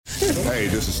Hey,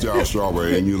 this is Darryl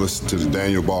Strawberry, and you listen to the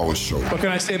Daniel Baldwin Show. What can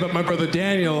I say about my brother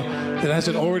Daniel that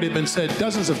hasn't already been said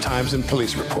dozens of times in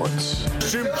police reports?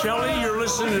 Jim Kelly, you're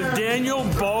listening to Daniel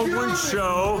Baldwin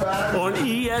Show on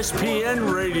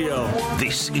ESPN Radio.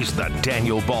 This is the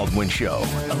Daniel Baldwin Show.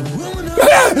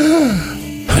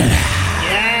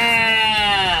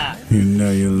 Yeah! You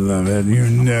know you love it. You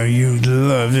know you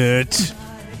love it.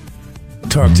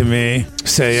 Talk to me.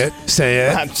 Say it. Say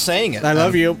it. I'm saying it. I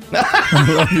love you.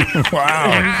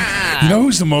 Wow. You know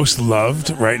who's the most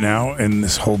loved right now in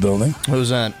this whole building? Who's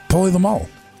that? Paulie the Mole.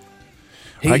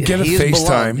 I get a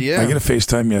FaceTime. Yeah. I get a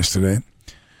FaceTime yesterday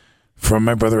from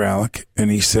my brother Alec,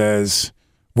 and he says,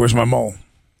 "Where's my mole?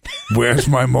 Where's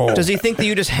my mole?" Does he think that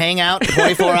you just hang out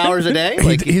 24 hours a day?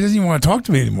 He doesn't even want to talk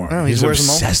to me anymore. Oh, he's where's the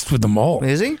mole? obsessed with the mole.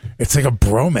 Is he? It's like a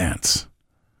bromance.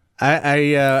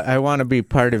 I want to be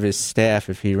part of his staff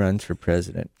if he runs for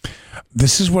president.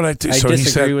 This is what I do. I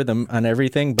disagree with him on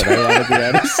everything, but I want to be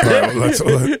on his staff.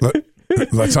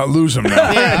 Let's not lose him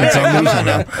now. Let's not lose him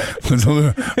now.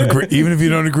 Even if you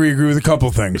don't agree with a couple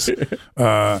things.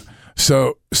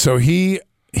 So he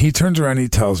turns around and he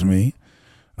tells me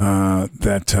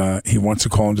that he wants to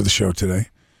call into the show today.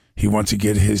 He wants to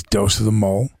get his dose of the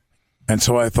mole. And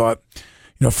so I thought,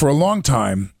 for a long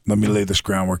time, let me lay this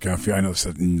groundwork out for you. I know this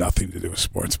has nothing to do with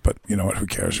sports, but you know what? Who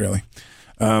cares, really?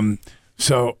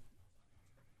 So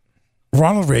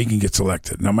Ronald Reagan gets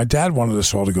elected. Now, my dad wanted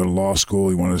us all to go to law school.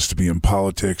 He wanted us to be in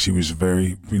politics. He was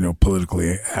very,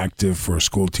 politically active for a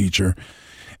school teacher.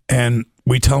 And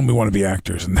we tell him we want to be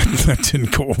actors, and that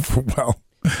didn't go over well.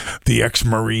 The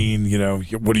ex-Marine,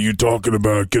 what are you talking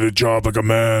about? Get a job like a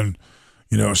man.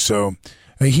 So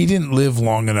he didn't live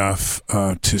long enough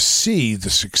to see the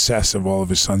success of all of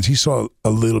his sons. He saw a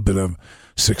little bit of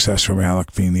success from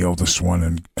Alec being the oldest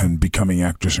one and becoming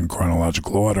actors in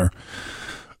chronological order.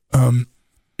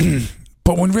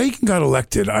 But when Reagan got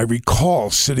elected, I recall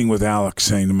sitting with Alec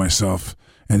saying to myself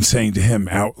and saying to him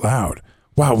out loud,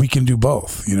 wow, we can do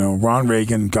both. Ron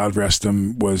Reagan, God rest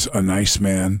him, was a nice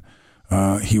man.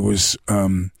 He was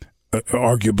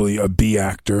arguably a B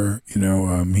actor.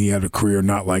 He had a career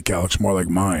not like Alec's, more like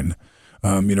mine.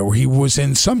 Where he was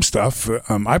in some stuff.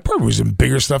 I probably was in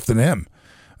bigger stuff than him.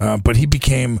 But he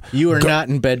became... You were not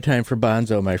in Bedtime for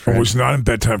Bonzo, my friend. I was not in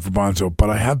Bedtime for Bonzo, but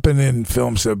I have been in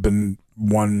films that have been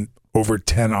won over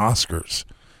 10 Oscars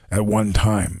at one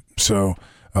time. So,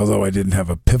 although I didn't have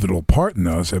a pivotal part in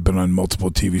those, I've been on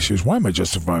multiple TV shows. Why am I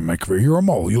justifying my career? You're a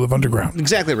mole. You live underground.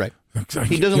 Exactly right.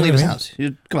 He doesn't leave his house.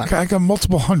 Come on. I got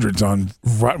multiple hundreds on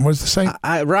Rotten... What's the site?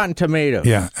 Rotten Tomatoes.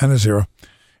 Yeah, and a 0.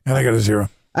 And I got a 0.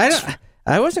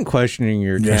 I wasn't questioning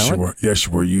your talent. Yes,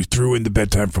 you were. You threw in the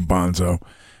Bedtime for Bonzo.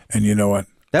 And you know what?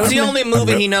 That was the only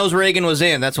movie he knows Reagan was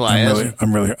in. That's why.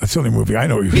 That's the only movie I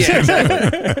know he was in.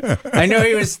 I know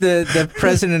he was the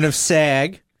president of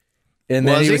SAG, and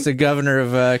then he was the governor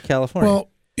of California. Well,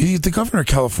 the governor of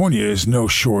California is no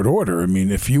short order. I mean,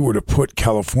 if you were to put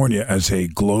California as a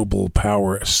global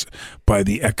power by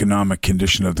the economic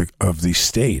condition of the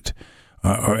state,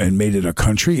 and made it a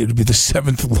country, it would be the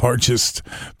 7th largest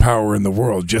power in the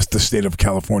world. Just the state of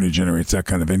California generates that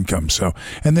kind of income. So,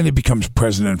 and then he becomes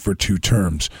president for 2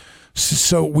 terms.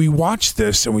 So we watched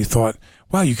this and we thought,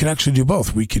 wow, you can actually do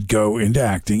both. We could go into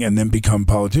acting and then become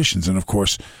politicians. And of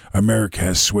course, America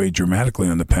has swayed dramatically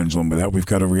on the pendulum with that. We've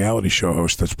got a reality show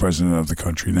host that's president of the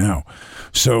country now.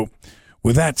 So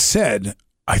with that said,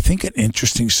 I think an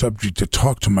interesting subject to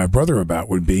talk to my brother about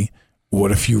would be, what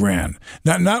if you ran?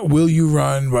 Not will you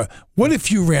run, but what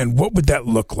if you ran? What would that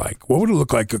look like? What would it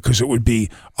look like? Because it would be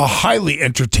a highly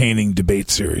entertaining debate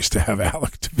series to have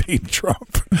Alec debate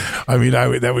Trump. I mean,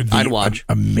 that would be I'd watch.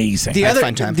 Amazing.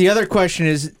 The other question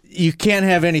is, you can't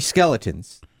have any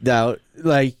skeletons. Now,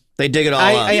 they dig it all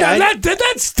out.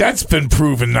 That's been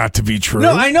proven not to be true.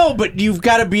 No, I know, but you've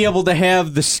got to be able to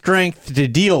have the strength to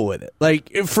deal with it.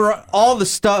 Like, for all the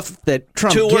stuff that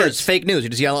Trump 2 gets, words, fake news. You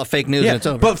just yell out fake news and it's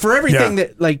over. But for everything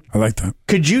that, I like that.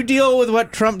 Could you deal with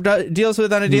what Trump deals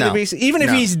with on a daily basis? Even if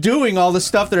he's doing all the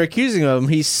stuff they're accusing of him,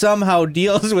 he somehow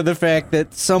deals with the fact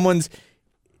that someone's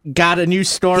got a new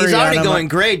story. He's already going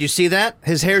gray. Do you see that?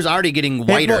 His hair's already getting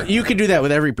whiter. Well, you can do that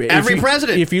with every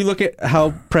president. If you look at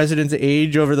how presidents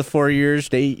age over the 4 years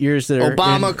to 8 years that are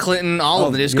Obama, Clinton, all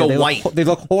of them just go white. They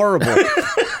look horrible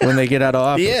when they get out of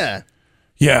office. Yeah.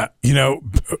 Yeah,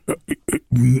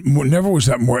 never was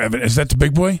that more evident. Is that the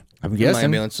big boy? I'm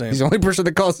guessing. He's the only person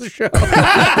that calls the show.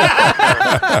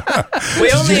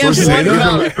 We only have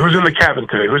one. Who's in the cabin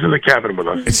today? Who's in the cabin with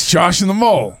us? It's Josh and the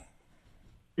Mole.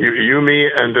 You, me,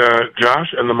 and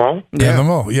Josh, and the mole? Yeah, the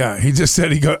mole. Yeah, he just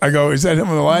said, I go, is that him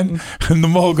on the line? And the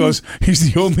mole goes,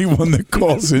 he's the only one that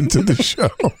calls into the show.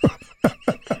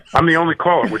 I'm the only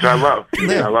caller, which I love.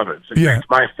 I love it. It's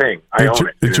my thing. I own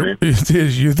it. It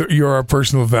is. You're our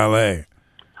personal valet.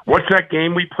 What's that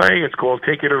game we play? It's called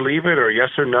Take It or Leave It, or Yes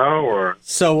or No, or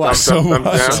So What? So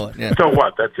What? So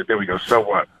What? That's it. There we go. So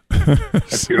What?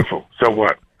 That's beautiful. So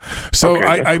What? So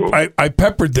Okay, cool. I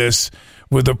peppered this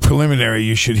with a preliminary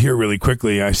you should hear really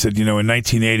quickly. I said, in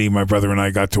 1980, my brother and I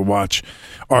got to watch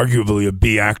arguably a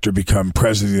B actor become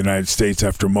president of the United States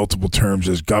after multiple terms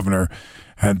as governor.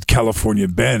 Had California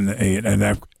been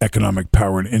an economic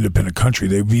power and independent country,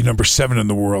 they'd be number 7 in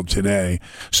the world today.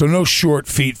 So no short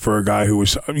feat for a guy who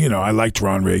was, I liked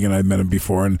Ron Reagan. I'd met him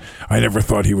before, and I never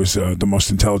thought he was the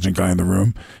most intelligent guy in the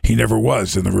room. He never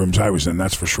was in the rooms I was in,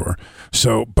 that's for sure.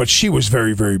 So, but she was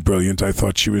very, very brilliant. I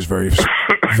thought she was very,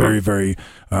 very, very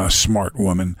smart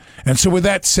woman. And so with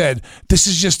that said, this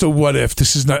is just a what if.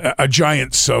 This is not a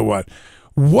giant so what.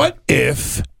 What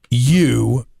if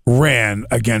you ran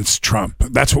against Trump?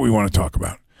 That's what we want to talk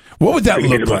about. What would that look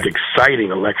like? The most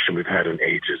exciting election we've had in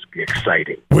ages. It'd be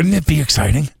exciting. Wouldn't it be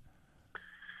exciting?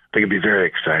 I think it'd be very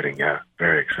exciting. Yeah,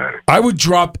 very exciting. I would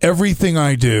drop everything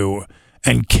I do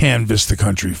and canvass the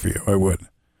country for you. I would.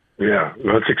 Yeah,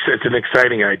 well, it's an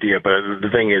exciting idea, but the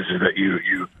thing is that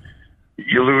you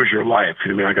lose your life.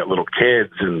 I got little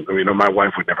kids, and my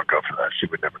wife would never go for that. She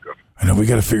would never go for that. I know. We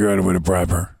got to figure out a way to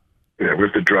bribe her. Yeah, we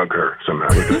have to drug her somehow.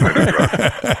 We have to find a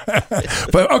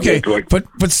drug. But okay,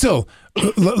 but still,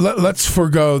 let's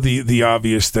forego the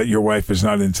obvious that your wife is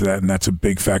not into that, and that's a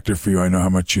big factor for you. I know how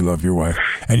much you love your wife,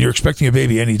 and you're expecting a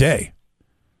baby any day.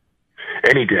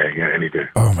 Any day, yeah, any day.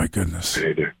 Oh my goodness.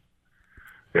 Any day.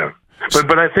 Yeah,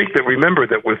 but I think that remember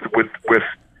that with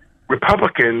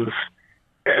Republicans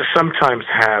sometimes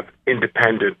have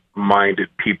independent-minded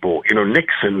people.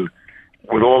 Nixon,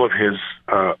 with all of his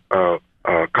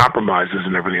compromises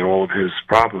and everything, all of his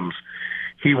problems,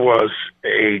 he was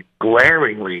a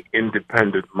glaringly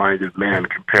independent-minded man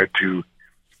compared to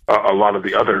a lot of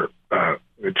the other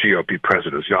GOP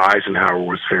presidents. Eisenhower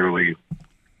was fairly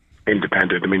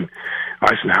independent.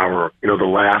 Eisenhower, the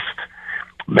last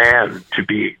man to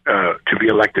be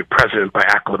elected president by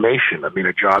acclamation.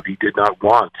 A job he did not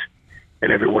want,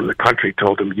 and everyone in the country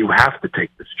told him, "You have to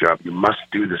take this job. You must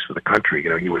do this for the country."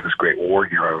 He was this great war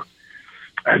hero.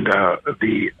 And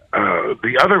the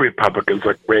other Republicans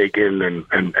like Reagan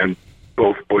and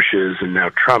both Bushes and now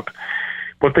Trump,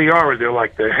 what they are, they're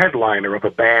like the headliner of a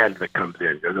band that comes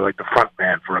in. They're like the front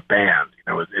man for a band.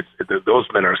 Those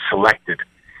men are selected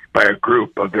by a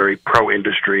group of very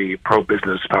pro-industry,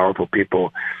 pro-business, powerful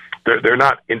people. They're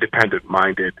not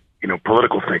independent-minded,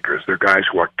 political thinkers. They're guys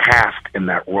who are cast in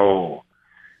that role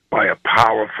by a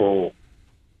powerful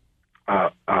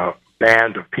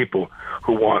band of people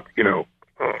who want,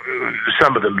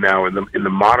 some of them now in the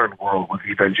modern world with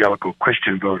evangelical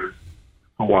Christian voters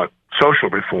who want social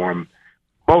reform.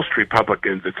 Most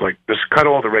Republicans, it's like, just cut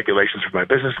all the regulations for my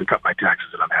business and cut my taxes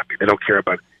and I'm happy. They don't care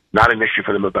about, not an issue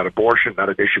for them about abortion, not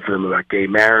an issue for them about gay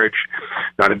marriage,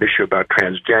 not an issue about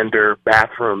transgender,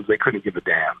 bathrooms. They couldn't give a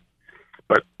damn.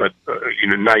 But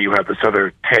now you have this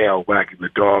other tail wagging the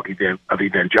dog of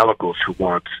evangelicals who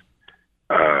want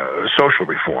social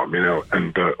reform,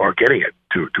 and are getting it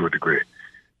to a degree.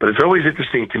 But it's always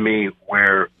interesting to me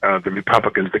where the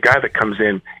Republicans, the guy that comes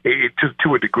in,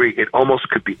 to a degree, it almost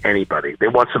could be anybody. They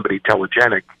want somebody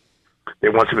telegenic. They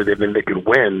want somebody they can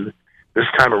win. This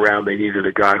time around, they needed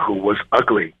a guy who was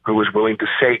ugly, who was willing to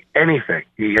say anything.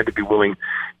 He had to be willing,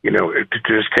 to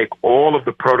just take all of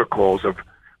the protocols of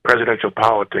presidential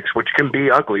politics, which can be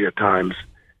ugly at times,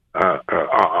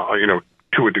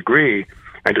 to a degree,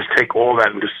 and just take all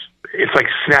that and just, it's like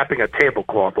snapping a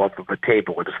tablecloth off of a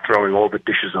table and just throwing all the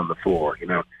dishes on the floor.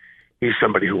 He's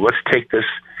somebody who, let's take this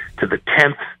to the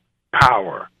 10th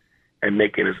power and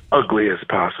make it as ugly as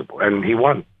possible. And he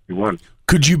won.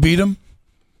 Could you beat him?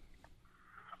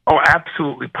 Oh,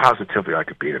 absolutely, positively, I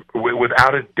could beat him.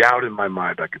 Without a doubt in my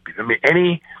mind, I could beat him.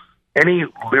 Any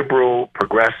liberal,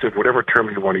 progressive, whatever term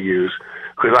you want to use,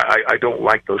 because I don't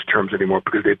like those terms anymore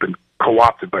because they've been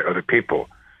co-opted by other people.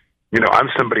 I'm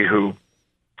somebody who,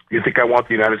 you think I want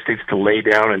the United States to lay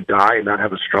down and die and not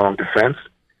have a strong defense?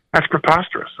 That's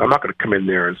preposterous. I'm not going to come in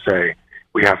there and say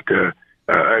we have to,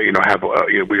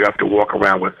 we have to walk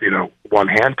around with, one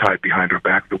hand tied behind our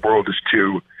back. The world is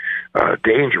too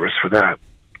dangerous for that.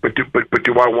 But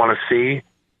do I want to see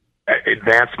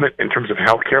advancement in terms of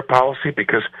healthcare policy?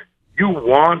 Because you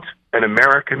want an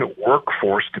American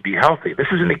workforce to be healthy. This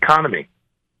is an economy.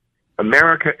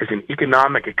 America is an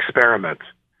economic experiment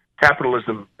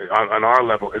capitalism on our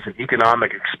level is an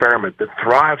economic experiment that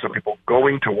thrives on people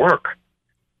going to work.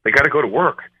 They got to go to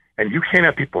work, and you can't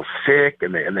have people sick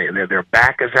and their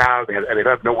back is out and they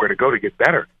have nowhere to go to get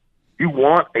better. You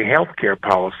want a health care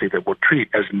policy that will treat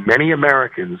as many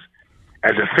Americans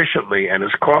as efficiently and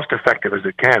as cost effective as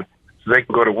it can, so they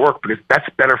can go to work, because that's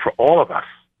better for all of us.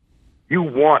 You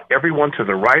want everyone to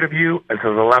the right of you and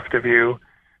to the left of you,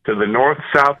 to the north,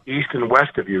 south, east, and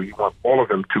west of you. You want all of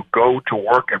them to go to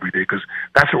work every day, because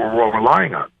that's what we're all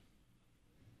relying on.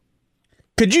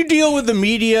 Could you deal with the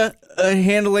media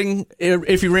handling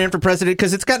if you ran for president?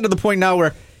 Because it's gotten to the point now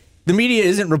where the media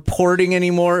isn't reporting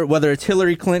anymore, whether it's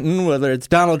Hillary Clinton, whether it's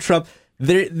Donald Trump.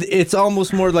 It's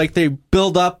almost more like they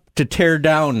build up to tear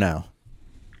down now.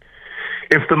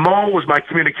 If the mole was my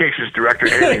communications director,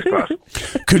 anything's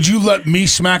possible. Could you let me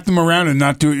smack them around and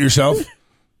not do it yourself?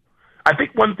 I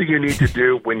think one thing you need to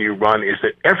do when you run is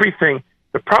that everything,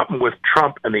 the problem with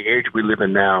Trump and the age we live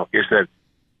in now is that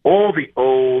all the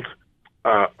old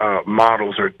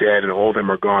models are dead and all of them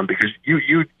are gone, because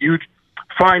you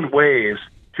find ways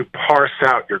to parse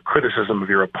out your criticism of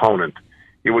your opponent.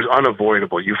 It was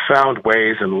unavoidable. You found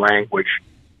ways and language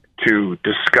to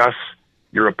discuss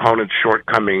your opponent's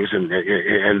shortcomings and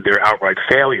their outright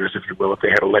failures, if you will, if they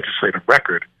had a legislative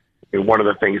record. And one of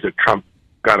the things that Trump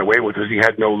got away with is he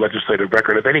had no legislative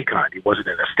record of any kind. He wasn't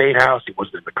in a state house. He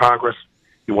wasn't in the Congress.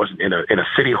 He wasn't in a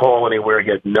city hall anywhere. He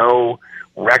had no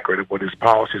record of what his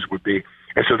policies would be.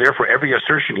 And so therefore, every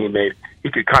assertion he made,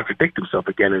 he could contradict himself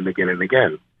again and again and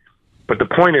again. But the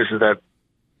point is that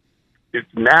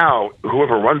now,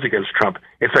 whoever runs against Trump,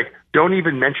 it's like, don't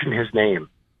even mention his name.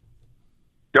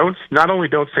 Not only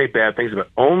don't say bad things, but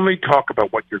only talk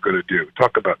about what you're going to do.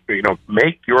 Talk about,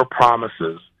 make your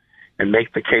promises and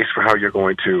make the case for how you're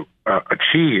going to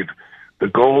achieve the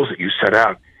goals that you set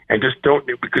out. And just don't,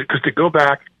 because to go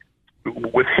back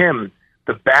with him,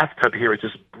 the bathtub here is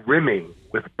just brimming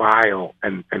with bile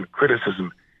and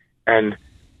criticism. And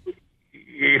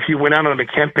if you went out on a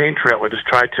campaign trail and just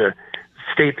tried to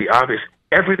state the obvious,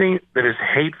 everything that is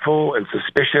hateful and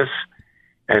suspicious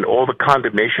and all the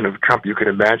condemnation of Trump you can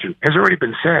imagine has already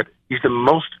been said. He's the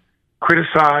most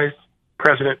criticized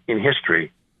president in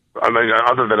history. I mean,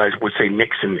 other than I would say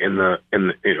Nixon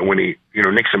when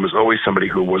Nixon was always somebody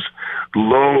who was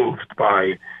loathed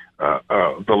by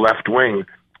the left wing,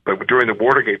 but during the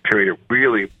Watergate period, it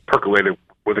really percolated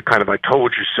with a kind of "I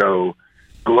told you so"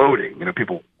 gloating.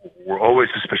 People were always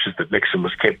suspicious that Nixon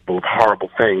was capable of horrible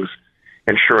things,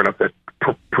 and sure enough, that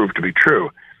proved to be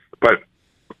true. But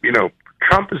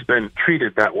Trump has been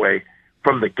treated that way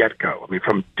from the get-go. I mean,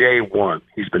 from day one,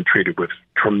 he's been treated with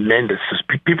tremendous...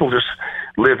 People just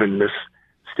live in this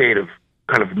state of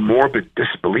kind of morbid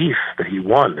disbelief that he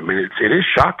won. I mean, it is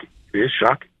shocking. It is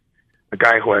shocking. A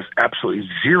guy who has absolutely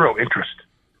zero interest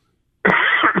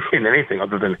in anything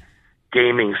other than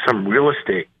gaming some real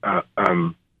estate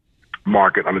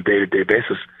market on a day-to-day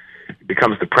basis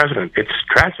becomes the president. It's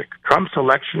tragic. Trump's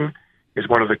election is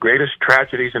one of the greatest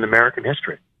tragedies in American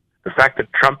history. The fact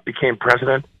that Trump became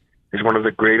president is one of the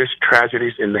greatest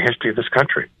tragedies in the history of this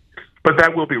country. But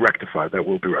that will be rectified.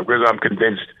 I'm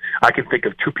convinced. I can think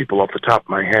of two people off the top of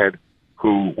my head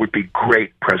who would be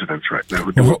great presidents right now,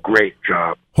 who do a great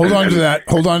job. Hold on to that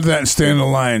and stay on the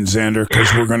line, Xander,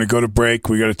 because we're going to go to break.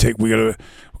 We got to pay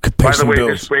By the some way,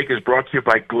 bills. this break is brought to you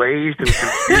by Glazed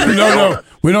and No,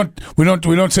 we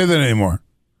don't say that anymore.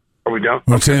 Oh, we don't?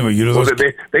 We don't say anymore.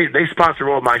 They sponsor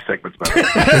all my segments, by the way.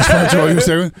 They sponsor all your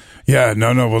segments? Yeah,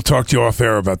 no, we'll talk to you off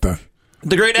air about that.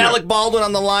 The great Alec Baldwin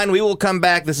on the line. We will come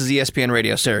back. This is ESPN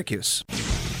Radio Syracuse.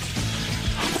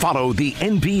 Follow the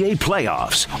NBA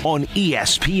playoffs on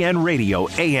ESPN Radio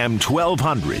AM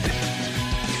 1200.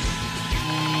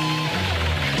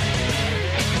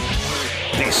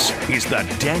 This is the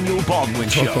Daniel Baldwin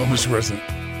Show. Mr. President.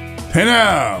 Hey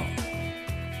now.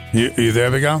 You there,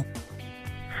 Big Al?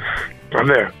 I'm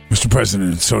there. Mr.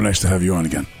 President, it's so nice to have you on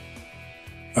again.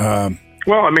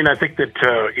 Well, I mean, I think that,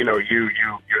 you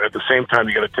at the same time,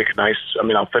 you got to take a nice, I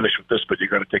mean, I'll finish with this, but you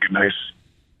got to take a nice,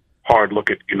 hard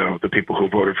look at, the people who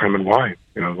voted for him and why.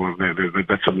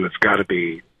 That's something that's got to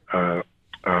be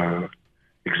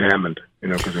examined,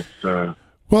 because it's...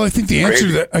 Well, I think the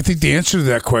answer to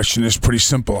that question is pretty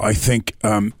simple. I think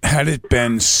had it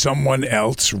been someone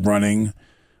else running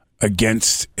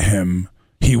against him,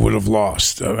 he would have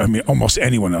lost. I mean, almost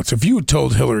anyone else. If you had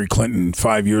told Hillary Clinton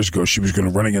 5 years ago she was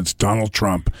going to run against Donald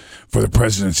Trump for the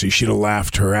presidency, she'd have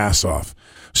laughed her ass off.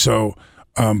 So,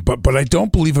 but I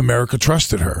don't believe America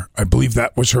trusted her. I believe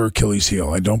that was her Achilles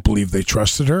heel. I don't believe they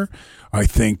trusted her. I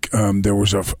think there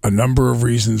was a number of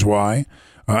reasons why,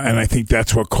 and I think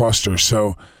that's what cost her.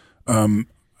 So,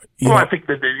 I think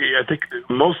that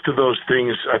most of those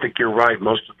things. I think you're right.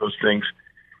 Most of those things,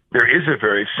 there is a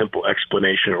very simple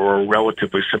explanation, or a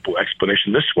relatively simple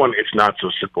explanation. This one, it's not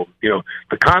so simple.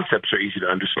 The concepts are easy to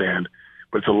understand,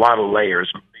 but it's a lot of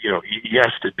layers.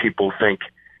 Yes, did people think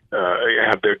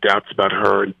have their doubts about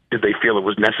her, and did they feel it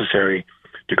was necessary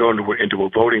to go into a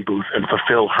voting booth and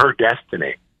fulfill her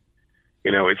destiny?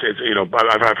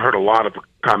 I've heard a lot of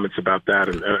comments about that,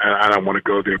 and I don't want to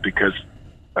go there because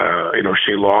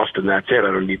she lost and that's it.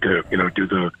 I don't need to do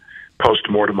the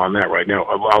post-mortem on that right now.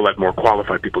 I'll let more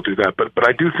qualified people do that. But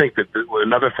I do think that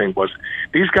another thing was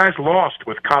these guys lost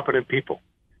with competent people.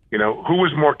 Who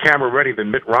was more camera ready than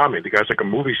Mitt Romney? The guy's like a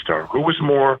movie star. Who was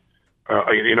more had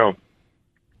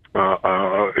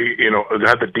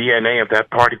the DNA of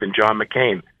that party than John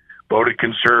McCain? Voted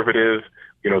conservative,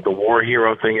 the war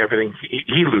hero thing, everything.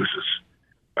 He loses,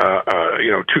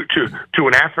 to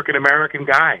an African American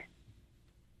guy.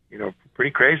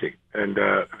 Pretty crazy. And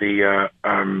I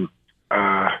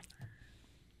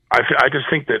just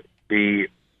think that the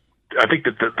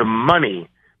money,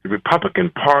 the Republican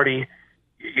Party,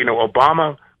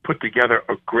 Obama put together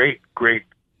a great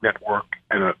network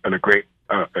and a great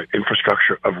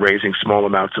infrastructure of raising small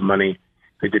amounts of money.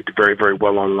 They did very, very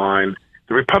well online.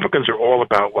 The Republicans are all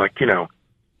about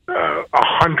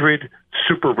 100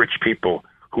 super rich people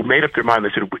who made up their mind.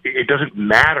 They said, it doesn't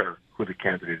matter who the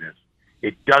candidate is.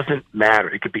 It doesn't matter.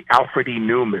 It could be Alfred E.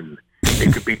 Newman.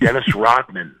 It could be Dennis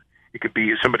Rodman. It could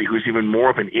be somebody who's even more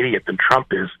of an idiot than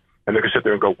Trump is. And they're going to sit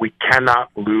there and go, we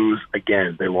cannot lose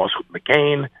again. They lost with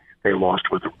McCain. They lost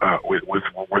with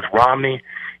Romney.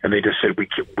 And they just said, we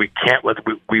can't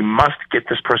we must get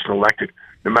this person elected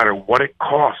no matter what it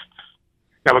costs.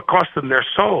 Now, it costs them their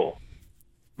soul.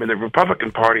 I mean, the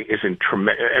Republican Party is in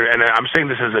tremendous, and I'm saying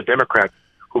this as a Democrat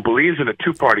who believes in a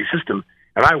two-party system,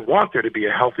 and I want there to be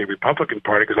a healthy Republican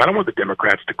Party because I don't want the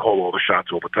Democrats to call all the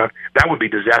shots all the time. That would be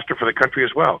disaster for the country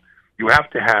as well. You have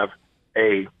to have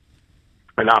an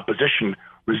opposition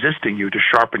resisting you to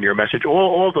sharpen your message.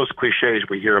 All those cliches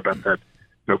we hear about that,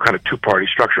 kind of two-party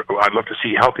structure. I'd love to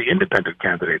see healthy independent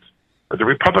candidates. But the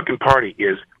Republican Party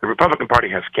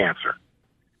has cancer.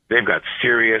 They've got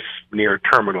serious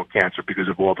near-terminal cancer because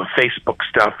of all the Facebook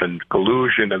stuff and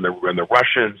collusion and the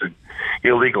Russians and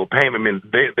illegal payment. I mean,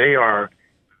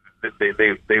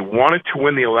 they wanted to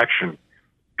win the election.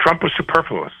 Trump was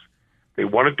superfluous. They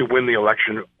wanted to win the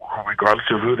election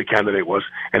regardless of who the candidate was,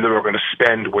 and they were going to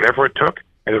spend whatever it took,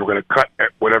 and they were going to cut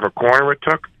whatever corner it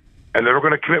took, and they were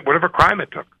going to commit whatever crime it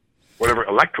took, whatever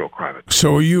electoral crime it took.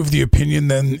 So are you of the opinion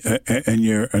then,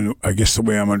 and I guess the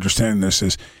way I'm understanding this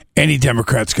is any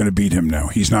Democrat's going to beat him now?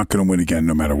 He's not going to win again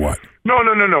no matter what? No.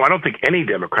 I don't think any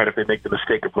Democrat, if they make the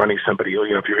mistake of running somebody,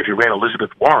 if you ran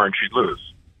Elizabeth Warren, she'd lose.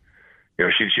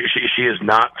 She is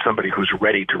not somebody who's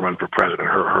ready to run for president.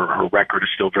 Her record is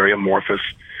still very amorphous.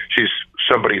 She's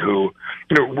somebody who,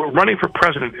 running for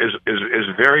president is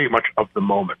very much of the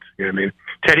moment. You know what I mean?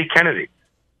 Teddy Kennedy.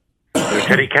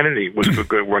 Teddy Kennedy was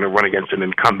going to run against an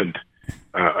incumbent,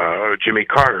 Jimmy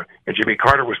Carter, and Jimmy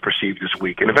Carter was perceived this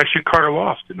weak, and eventually Carter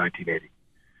lost in 1980.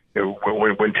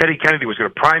 When Teddy Kennedy was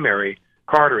going to primary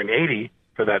Carter in 80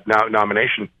 for that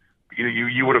nomination,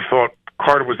 you would have thought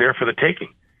Carter was there for the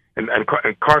taking. And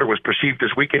Carter was perceived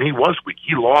this weak, and he was weak.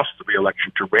 He lost the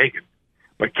re-election to Reagan,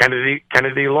 but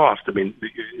Kennedy lost. I mean,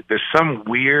 there's some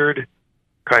weird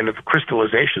kind of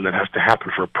crystallization that has to happen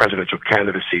for a presidential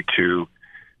candidacy to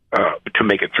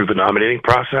make it through the nominating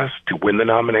process, to win the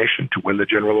nomination, to win the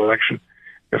general election.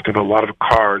 You have to have a lot of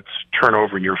cards turn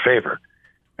over in your favor,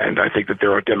 and I think that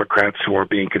there are Democrats who are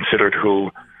being considered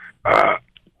who. I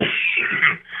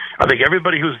think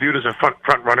everybody who's viewed as a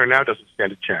front runner now doesn't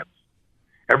stand a chance.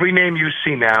 Every name you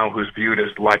see now who's viewed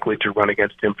as likely to run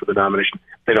against him for the nomination,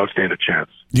 they don't stand a chance.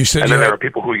 You said, and then there are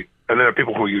people who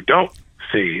you don't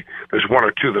see. There's one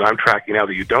or two that I'm tracking now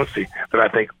that you don't see that I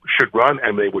think should run,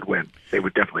 and they would win. They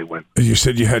would definitely win. You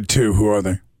said you had two. Who are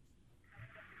they?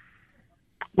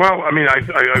 Well, I mean,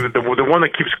 the one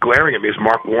that keeps glaring at me is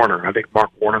Mark Warner. I think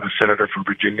Mark Warner, the senator from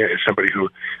Virginia, is somebody who,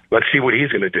 let's see what he's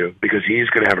going to do, because he's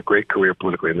going to have a great career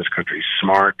politically in this country. He's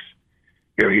smart.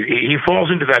 He falls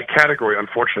into that category,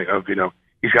 unfortunately, of,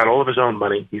 he's got all of his own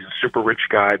money. He's a super rich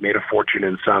guy, made a fortune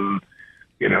in some,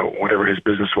 whatever his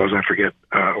business was, I forget,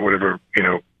 whatever,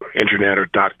 internet or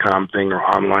 .com thing or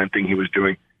online thing he was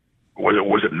doing.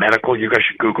 Was it medical? You guys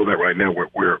should Google that right now,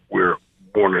 where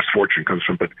Warner's fortune comes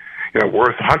from. But,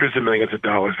 worth hundreds of millions of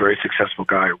dollars, very successful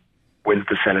guy, wins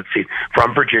the Senate seat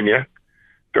from Virginia.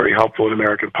 Very helpful in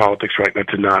American politics right now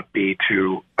to not be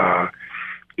too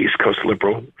East Coast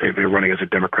liberal. They're running as a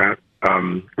Democrat,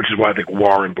 which is why I think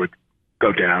Warren would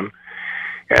go down.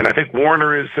 And I think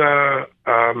Warner is.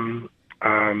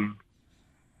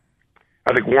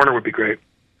 I think Warner would be great.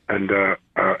 And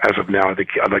as of now, I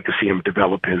think I'd like to see him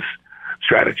develop his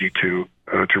strategy to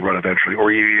run eventually,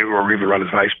 or even run as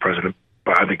vice president.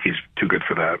 But I think he's too good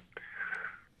for that.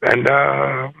 And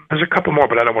there's a couple more,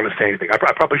 but I don't want to say anything. I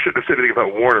probably shouldn't have said anything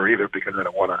about Warner either, because I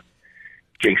don't want to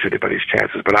jinx anybody's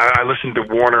chances. But I listened to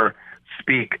Warner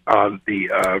speak on the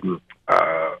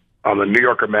New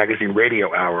Yorker Magazine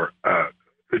Radio Hour,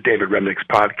 David Remnick's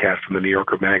podcast from the New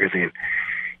Yorker Magazine,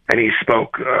 and he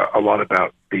spoke a lot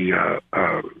about the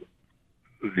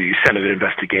Senate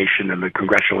investigation and the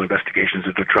congressional investigations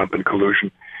into Trump and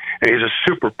collusion. And he's a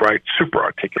super bright, super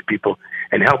articulate people,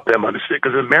 and help them understand.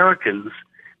 Because Americans,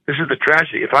 this is the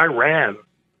tragedy. If I ran,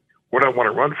 what I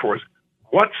want to run for is,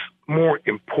 what's more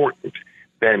important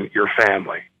than your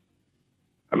family?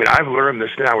 I mean, I've learned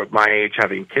this now at my age,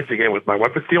 having kids again with my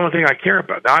wife. It's the only thing I care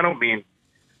about. Now, I don't mean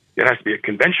it has to be a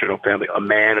conventional family, a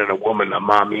man and a woman, a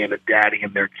mommy and a daddy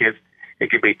and their kids. It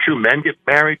could be two men get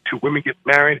married, two women get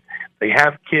married, they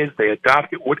have kids, they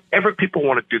adopt it, whatever people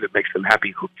want to do that makes them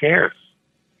happy, who cares?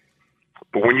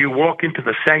 But when you walk into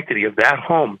the sanctity of that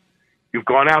home, you've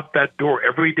gone out that door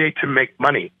every day to make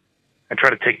money and try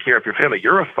to take care of your family.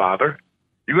 You're a father.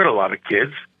 You got a lot of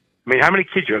kids. I mean, how many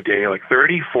kids you have, Daniel? Like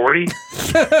 30, 40? You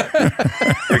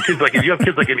have kids like in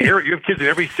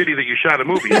every city that you shot a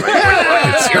movie.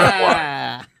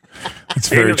 Right? It's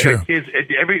very true.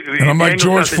 And I'm like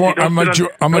George Foreman.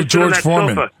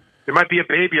 There might be a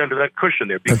baby under that cushion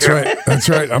there. That's right. That's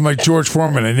right. I'm like George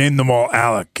Foreman. I named them all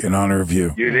Alec in honor of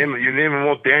you. You name them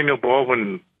all Daniel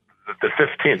Baldwin the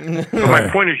 15th. So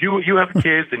my point is, you have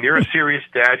kids and you're a serious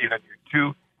dad. You have your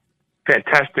two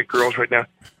fantastic girls right now.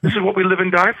 This is what we live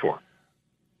and die for.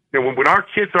 You know, when our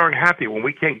kids aren't happy, when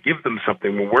we can't give them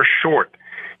something, when we're short,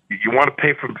 you want to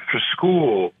pay for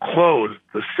school, clothes,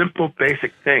 the simple,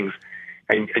 basic things,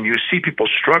 and you see people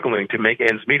struggling to make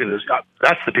ends meet in this.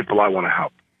 That's the people I want to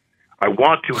help. I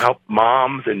want to help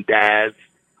moms and dads,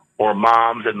 or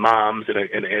moms and moms in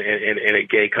a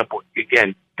gay couple.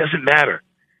 Again, doesn't matter.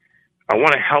 I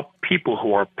want to help people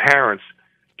who are parents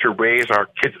to raise our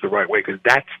kids the right way, because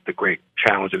that's the great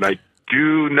challenge. And I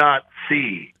do not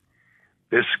see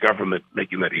this government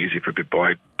making that easy for people.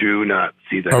 I do not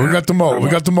see that. Oh, we got them all. We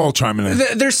got them all chiming in.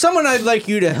 There's someone I'd like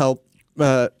you to help,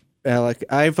 Alec.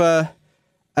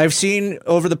 I've seen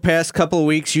over the past couple of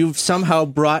weeks, you've somehow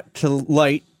brought to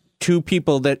light two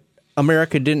people that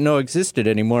America didn't know existed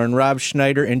anymore, and Rob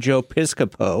Schneider and Joe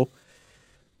Piscopo,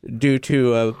 due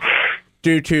to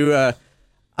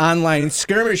online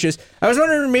skirmishes. I was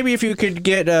wondering maybe if you could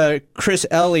get Chris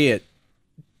Elliott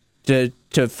to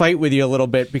fight with you a little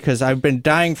bit, because I've been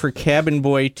dying for Cabin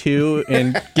Boy 2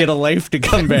 and Get a Life to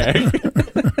come back.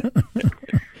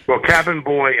 Well, Cabin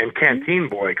Boy and Canteen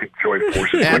Boy could join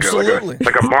forces. Absolutely.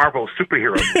 Like a Marvel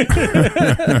superhero.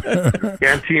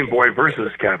 Canteen Boy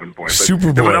versus Cabin Boy.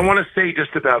 Superboy. But I want to say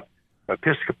just about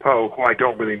Piscopo, who I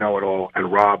don't really know at all, and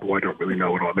Rob, who I don't really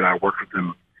know at all. I mean, I worked with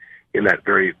them in that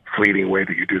very fleeting way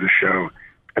that you do the show.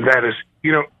 And that is,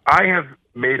 I have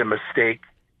made a mistake,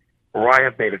 or I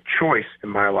have made a choice in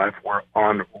my life where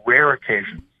on rare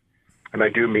occasions, and I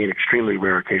do mean extremely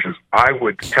rare occasions, I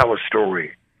would tell a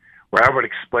story where I would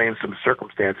explain some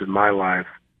circumstance in my life,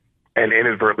 and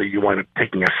inadvertently you wind up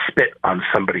taking a spit on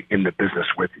somebody in the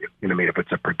business with you. You know what I mean? If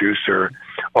it's a producer,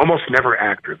 almost never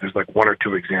actors. There's like one or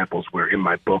two examples where in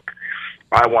my book,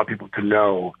 I want people to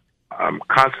know,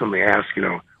 constantly ask,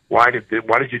 why did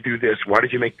you do this? Why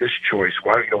did you make this choice?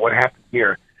 Why, what happened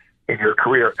here in your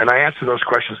career? And I answer those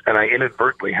questions, and I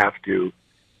inadvertently have to,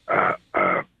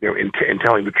 in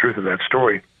telling the truth of that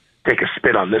story, take a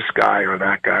spit on this guy or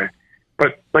that guy.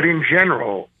 But in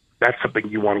general, that's something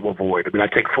you want to avoid. I mean, I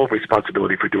take full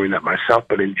responsibility for doing that myself,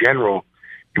 but in general,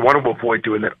 you want to avoid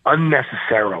doing that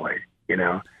unnecessarily,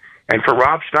 And for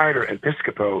Rob Schneider and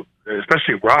Piscopo,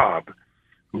 especially Rob,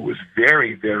 who was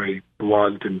very, very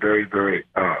blunt and very, very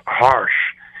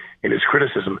harsh in his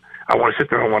criticism, I want to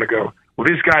sit there and I want to go, well,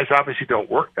 these guys obviously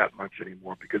don't work that much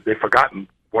anymore because they've forgotten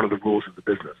one of the rules of the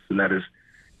business, and that is,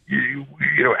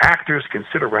 actors can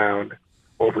sit around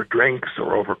over drinks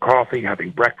or over coffee,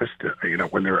 having breakfast,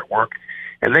 when they're at work,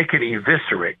 and they can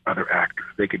eviscerate other actors.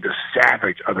 They can just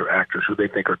savage other actors who they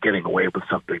think are getting away with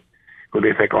something, who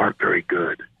they think aren't very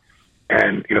good.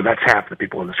 And, that's half the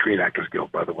people in the Screen Actors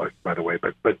Guild, by the way.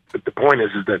 But the point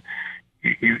is that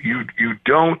you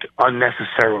don't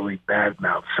unnecessarily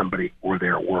badmouth somebody or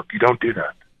their work. You don't do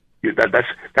that.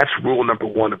 That's rule number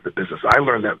one of the business. I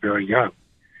learned that very young.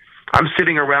 I'm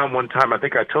sitting around one time, I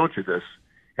think I told you this,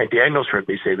 and Daniel's heard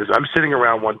me say this. I'm sitting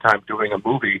around one time doing a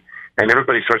movie, and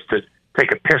everybody starts to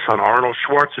take a piss on Arnold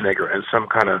Schwarzenegger and some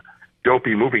kind of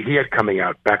dopey movie he had coming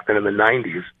out back then in the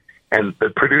 90s. And the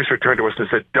producer turned to us and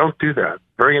said, "Don't do that."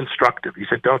 Very instructive. He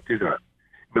said, "Don't do that."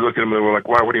 We looked at him and we were like,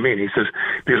 "Why? What do you mean?" He says,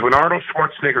 "Because when Arnold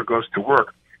Schwarzenegger goes to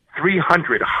work,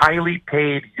 300 highly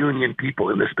paid union people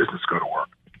in this business go to work.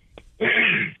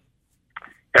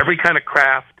 Every kind of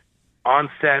craft, on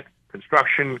set,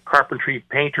 construction, carpentry,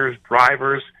 painters,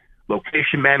 drivers,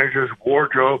 location managers,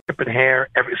 wardrobe, tip and hair,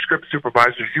 every script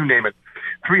supervisors, you name it.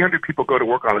 300 people go to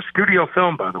work on a studio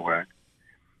film, by the way,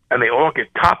 and they all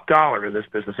get top dollar in this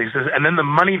business." He says, and then the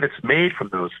money that's made from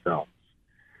those films,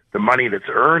 the money that's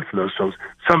earned from those films,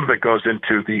 some of it goes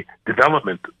into the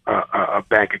development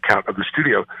bank account of the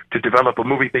studio to develop a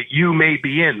movie that you may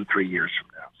be in 3 years from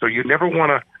now. So you never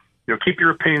want to, keep your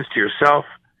opinions to yourself,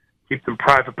 keep them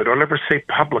private, but don't ever say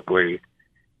publicly,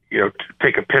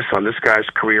 take a piss on this guy's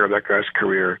career or that guy's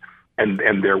career and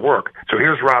their work. So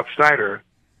here's Rob Schneider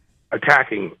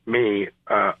attacking me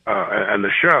and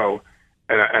the show,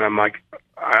 and I'm like,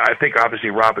 I think obviously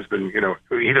Rob has been,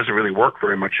 he doesn't really work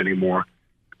very much anymore.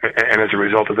 And as a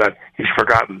result of that, he's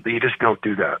forgotten. You just don't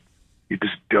do that. You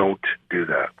just don't do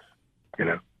that.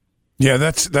 Yeah,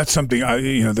 that's something.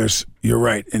 You're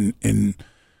right.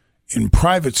 In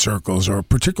private circles, or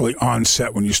particularly on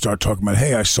set, when you start talking about,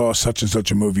 hey, I saw such and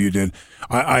such a movie you did.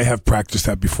 I have practiced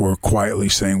that before, quietly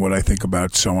saying what I think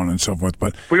about so on and so forth.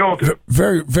 But we all do.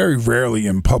 Very, very rarely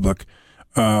in public.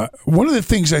 One of the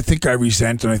things I think I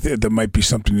resent, and I think that might be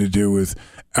something to do with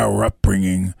our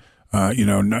upbringing.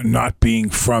 Not being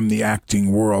from the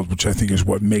acting world, which I think is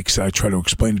what makes, I try to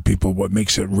explain to people what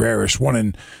makes it rarest. 1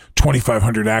 in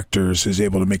 2,500 actors is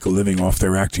able to make a living off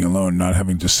their acting alone, not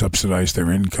having to subsidize their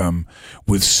income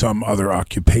with some other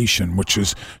occupation, which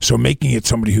is, so making it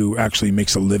somebody who actually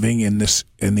makes a living in the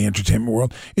entertainment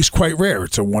world is quite rare.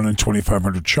 It's a 1 in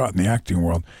 2,500 shot in the acting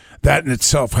world. That in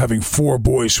itself, having 4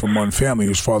 boys from one family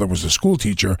whose father was a school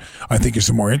teacher, I think is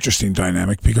a more interesting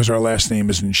dynamic because our last name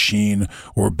isn't Sheen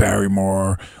or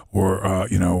Barrymore or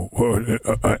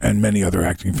and many other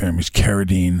acting families.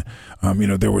 Carradine,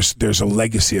 there's a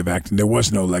legacy of acting. There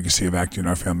was no legacy of acting in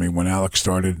our family when Alec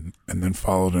started, and then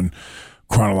followed in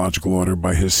chronological order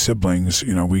by his siblings.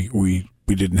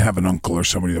 We didn't have an uncle or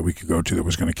somebody that we could go to that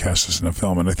was going to cast us in a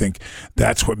film. And I think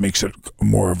that's what makes it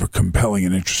more of a compelling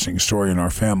and interesting story in our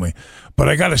family. But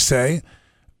I got to say,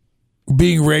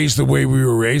 being raised the way we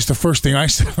were raised, the first thing I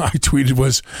tweeted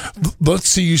was, "Let's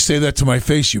see you say that to my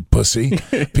face, you pussy."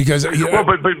 Because well,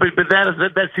 but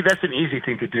that's an easy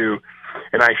thing to do,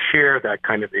 and I share that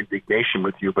kind of indignation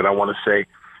with you. But I want to say,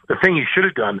 the thing he should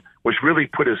have done was really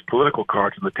put his political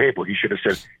cards on the table. He should have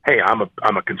said, "Hey,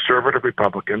 I'm a conservative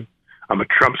Republican. I'm a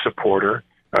Trump supporter."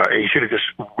 He should have just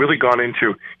really gone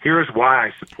into, here's why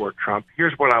I support Trump.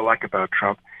 Here's what I like about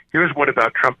Trump. Here's what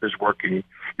about Trump is working.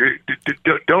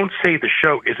 Don't say the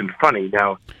show isn't funny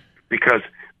now, because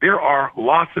there are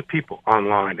lots of people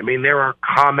online. I mean, there are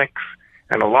comics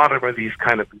and a lot of these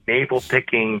kind of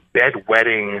navel-picking,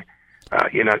 bed-wetting,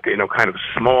 kind of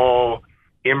small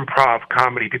improv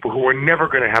comedy people who are never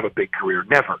going to have a big career.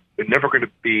 Never. They're never going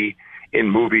to be in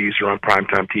movies or on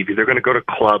primetime TV. They're going to go to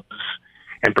clubs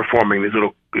and performing these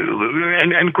little,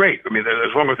 and great. I mean,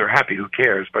 as long as they're happy, who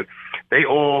cares? But they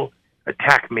all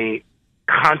attack me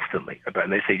constantly about,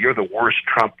 and they say, "You're the worst,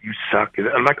 Trump. You suck." And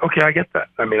I'm like, okay, I get that.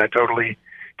 I mean, I totally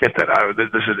get that.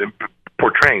 This is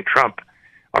portraying Trump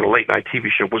on a late night TV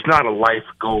show was not a life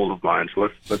goal of mine. So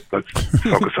let's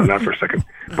focus on that for a second.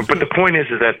 But the point is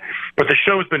that the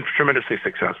show has been tremendously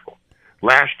successful.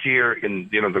 Last year, in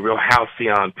the real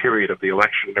halcyon period of the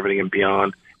election and everything and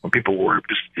beyond, when people were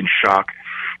just in shock,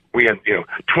 we had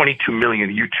 22 million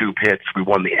YouTube hits. We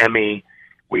won the Emmy.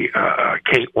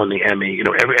 Kate won the Emmy.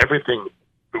 Everything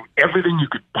you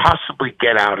could possibly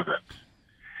get out of it.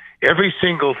 Every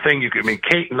single thing you could. I mean,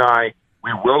 Kate and I,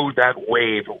 we rode that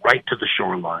wave right to the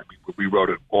shoreline. We rode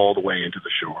it all the way into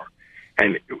the shore,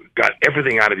 and got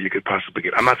everything out of it you could possibly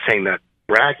get. I'm not saying that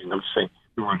bragging. I'm just saying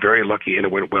we were very lucky and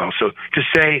it went well. So to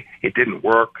say it didn't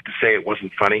work, to say it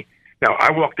wasn't funny. Now,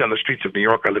 I walk down the streets of New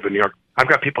York. I live in New York. I've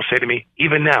got people say to me,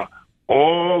 even now,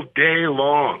 all day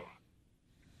long.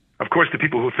 Of course, the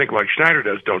people who think like Schneider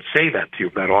does don't say that to you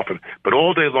that often. But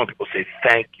all day long, people say,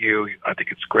 "Thank you. I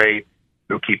think it's great."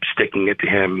 They'll keep sticking it to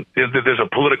him. There's a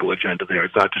political agenda there.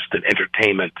 It's not just an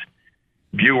entertainment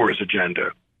viewer's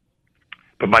agenda.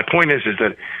 But my point is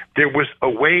that there was a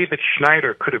way that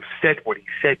Schneider could have said what he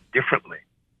said differently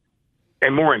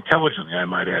and more intelligently, I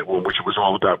might add, which was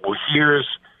all about, well, here's,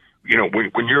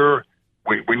 when you're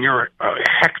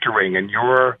hectoring and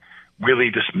you're really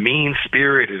just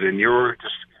mean-spirited and you're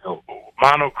just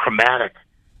monochromatic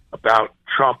about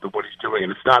Trump and what he's doing,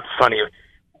 and it's not funny.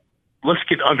 let's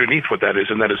get underneath what that is,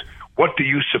 and that is, what do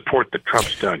you support that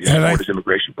Trump's done? You support his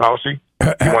immigration policy?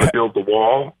 You want to build the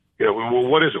wall? Well,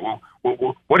 what is it? Well,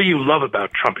 what do you love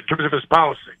about Trump in terms of his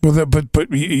policy? Well,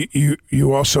 but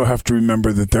you also have to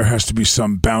remember that there has to be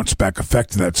some bounce back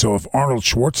effect to that. So if Arnold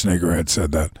Schwarzenegger had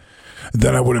said that,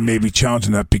 then I would have maybe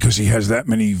challenged that, because he has that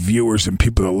many viewers and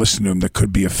people that listen to him that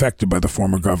could be affected by the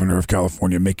former governor of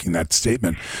California making that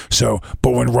statement. So,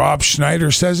 but when Rob Schneider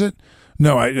says it,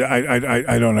 no, I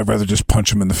don't. I'd rather just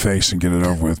punch him in the face and get it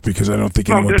over with, because I don't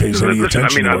think anyone pays any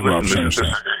attention to what Rob Schneider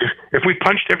says. If we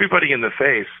punched everybody in the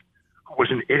face who was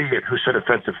an idiot who said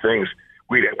offensive things,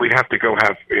 we'd have to go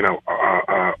have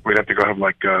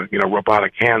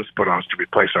robotic hands put on us to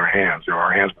replace our hands.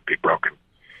 Our hands would be broken.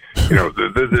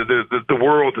 The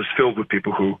world is filled with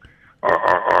people who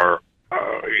are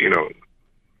the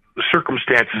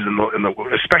circumstances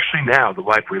especially now, the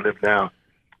life we live now,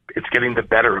 it's getting the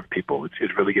better of people. It's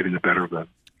really getting the better of them.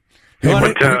 Hey,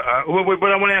 but I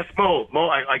want to ask Mo. Mo,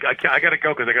 I got to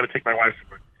go because I got to take my wife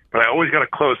somewhere. But I always got to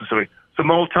close with something. So,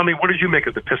 Mo, tell me, what did you make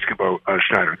of the Piscopo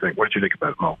Schneider thing? What did you think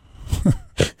about it, Mo?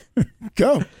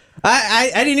 Go.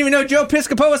 I didn't even know Joe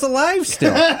Piscopo was alive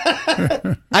still.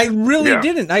 I really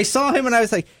didn't. I saw him and I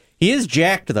was like, he is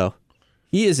jacked though.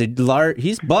 He is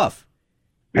he's buff.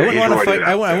 I wouldn't want to fight.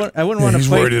 I wouldn't want to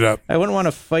fight. It up. I wouldn't want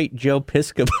to fight Joe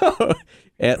Piscopo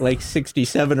at like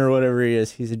 67 or whatever he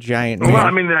is. He's a giant man. Well,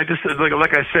 I mean, I just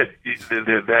like I said,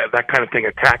 that kind of thing,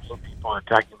 attacking people,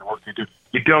 attacking the work they do.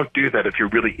 You don't do that if you're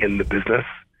really in the business.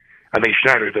 I think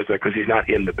Schneider does that because he's not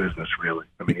in the business, really.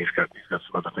 I mean, he's got some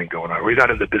other thing going on. Or he's not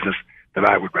in the business that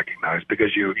I would recognize,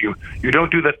 because you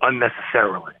don't do that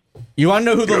unnecessarily. You want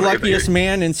to know who the luckiest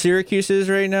man in Syracuse is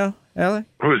right now, Alec?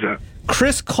 Who is that?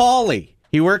 Chris Cawley.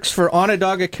 He works for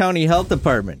Onondaga County Health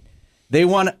Department. They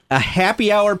won a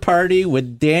happy hour party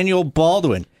with Daniel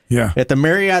Baldwin at the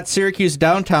Marriott Syracuse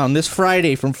downtown this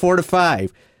Friday from 4 to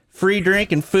 5. Free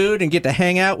drink and food, and get to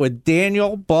hang out with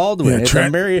Daniel Baldwin at the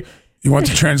Marriott. You want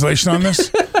the translation on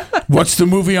this? What's the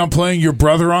movie I'm playing your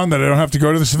brother on that I don't have to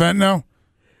go to this event now?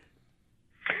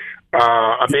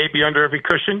 A baby under every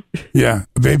cushion? Yeah,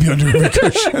 a baby under every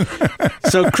cushion.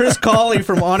 So Chris Cawley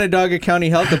from Onondaga County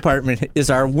Health Department is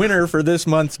our winner for this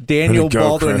month's Daniel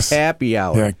Baldwin Chris. Happy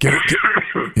Hour. Yeah, get it.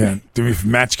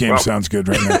 Match game sounds good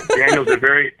right now. Daniel's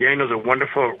a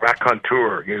wonderful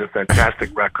raconteur. He's a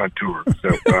fantastic raconteur. So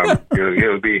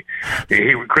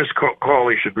Chris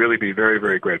Cawley should really be very,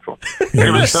 very grateful.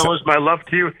 Anyway, fellas, my love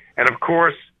to you, and of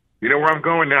course, you know where I'm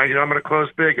going now. You know I'm going to close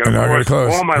big. And of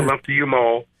course, all my love to you,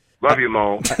 Mo. Love you,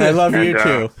 Mo. I love you,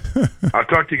 too. I'll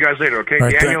talk to you guys later, okay?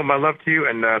 Right, Daniel, my love to you,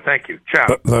 and thank you.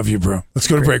 Ciao. Love you, bro. Let's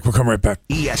go to break. We'll come right back.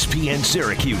 ESPN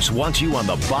Syracuse wants you on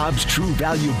the Bob's True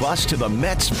Value bus to the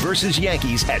Mets versus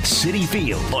Yankees at Citi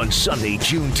Field on Sunday,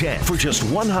 June 10th. For just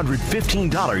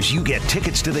 $115, you get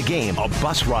tickets to the game, a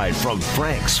bus ride from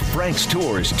Frank's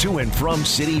Tours to and from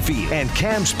Citi Field, and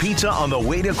Cam's Pizza on the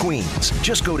way to Queens.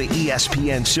 Just go to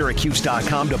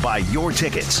ESPNSyracuse.com to buy your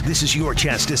tickets. This is your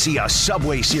chance to see a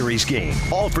Subway Series game,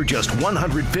 all for just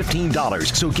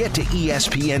 $115. So get to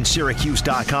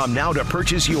ESPNSyracuse.com now to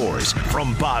purchase yours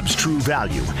from Bob's True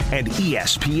Value and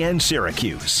ESPN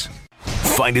Syracuse.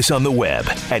 Find us on the web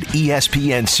at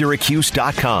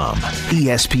ESPNSyracuse.com.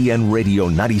 ESPN Radio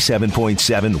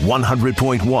 97.7,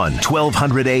 100.1,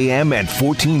 1200 AM and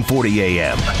 1440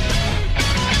 AM.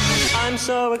 I'm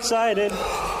so excited.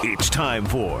 It's time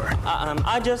for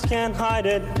I just can't hide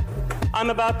it. I'm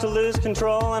about to lose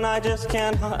control, and I just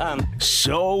can't...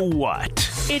 So what?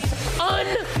 It's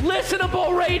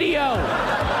unlistenable radio.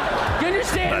 You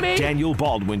understand me? The Daniel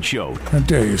Baldwin Show. How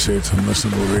dare you say it's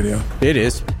unlistenable radio? It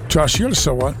is. Josh, you got to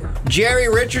so what? Jerry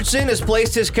Richardson has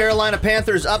placed his Carolina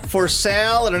Panthers up for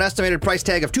sale at an estimated price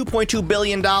tag of $2.2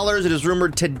 billion. It is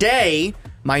rumored today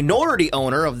minority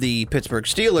owner of the Pittsburgh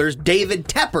Steelers, David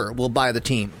Tepper, will buy the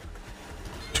team.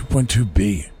 2.2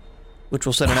 B. Which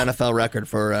will set an NFL record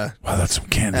for wow, that's some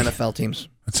candy. NFL teams.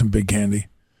 That's some big candy.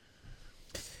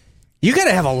 You got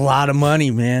to have a lot of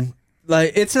money, man.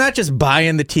 Like, it's not just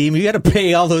buying the team. You got to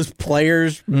pay all those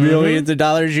players millions of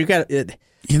dollars. You got it.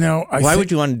 You know, why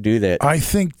would you want to do that? I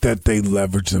think that they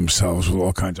leverage themselves with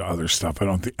all kinds of other stuff. I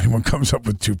don't think anyone comes up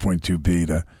with 2.2 B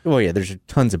to. Well, yeah, there's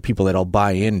tons of people that'll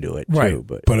buy into it, right? Too,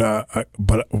 but I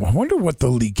wonder what the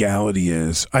legality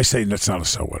is. I say that's not a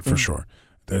so what for sure.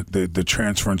 The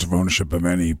transference of ownership of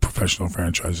any professional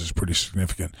franchise is pretty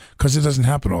significant because it doesn't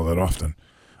happen all that often.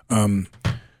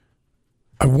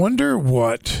 I wonder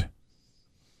what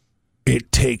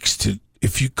it takes to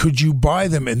could you buy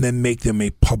them and then make them a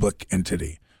public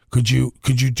entity? Could you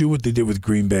do what they did with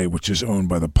Green Bay, which is owned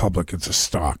by the public? It's a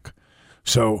stock.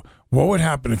 So What would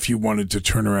happen if you wanted to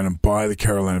turn around and buy the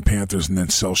Carolina Panthers and then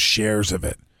sell shares of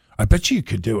it? I bet you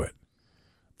could do it.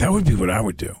 That would be what I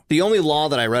would do. The only law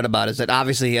that I read about is that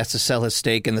obviously he has to sell his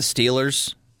stake in the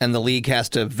Steelers, and the league has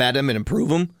to vet him and improve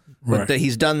him. Right. But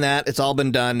he's done that. It's all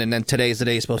been done, and then today's the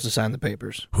day he's supposed to sign the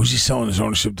papers. Who's he selling his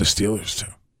ownership to Steelers to?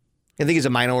 I think he's a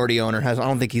minority owner. I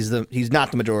don't think he's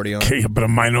not the majority owner. Okay, but a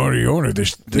minority owner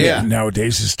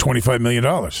nowadays is $25 million.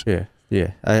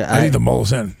 Yeah. I think the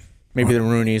mole's in. Maybe the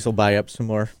Rooneys will buy up some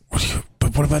more.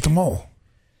 But what about the mole?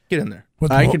 Get in there.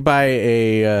 I could buy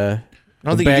a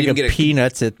bag of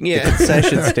peanuts at the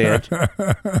concession stand.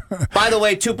 By the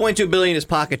way, $2.2 billion is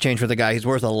pocket change for the guy. He's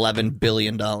worth $11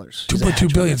 billion.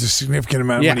 $2.2 billion is a significant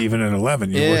amount of money, even at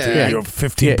 11. You're worth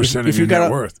 15% of your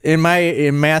net worth. In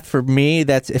math for me,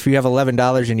 that's if you have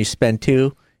 $11 and you spend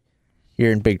 $2,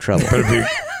 you're in big trouble.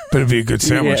 Better be a good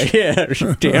sandwich. Yeah,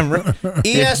 damn right.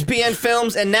 ESPN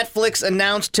Films and Netflix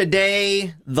announced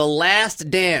today The Last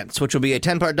Dance, which will be a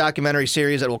 10-part documentary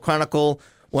series that will chronicle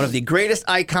one of the greatest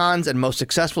icons and most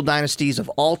successful dynasties of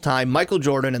all time, Michael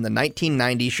Jordan and the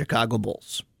 1990 Chicago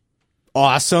Bulls.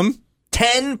 Awesome.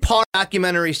 10-part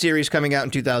documentary series coming out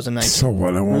in 2019. So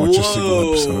what? I won't watch a single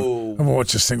episode. I won't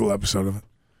watch a single episode of it.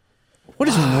 What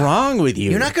is wrong with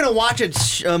you? You're not going to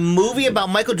watch a movie about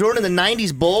Michael Jordan and the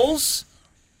 90s Bulls?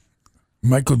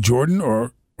 Michael Jordan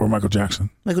or Michael Jackson?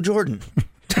 Michael Jordan.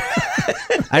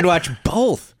 I'd watch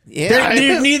both. Yeah,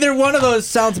 neither one of those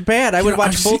sounds bad. I would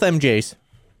watch both MJs.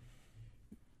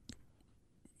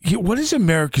 What is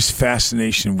America's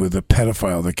fascination with a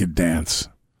pedophile that could dance?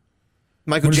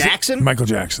 Michael Jackson? Michael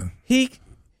Jackson.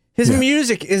 His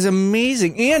music is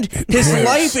amazing, and his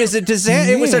life is a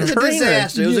disaster. It was a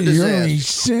disaster. It was a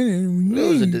disaster. It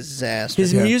was a disaster.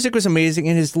 His music was amazing,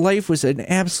 and his life was an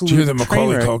absolute. Do you hear that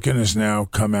Macaulay train wreck? Culkin has now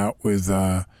come out with?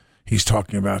 He's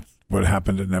talking about what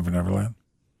happened at Never Never Land.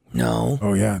 No.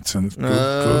 Oh yeah, it's in.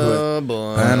 Google it.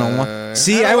 Boy. I don't want.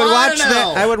 See, I would watch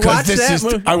that. I would watch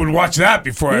that. I would watch that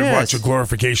before I'd watch a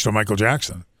glorification of Michael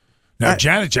Jackson. Now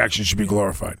Janet Jackson should be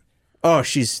glorified. Oh,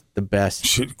 she's the best.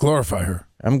 Should glorify her.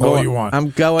 I'm going. All you want. I'm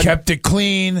going. Kept it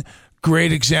clean.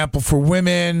 Great example for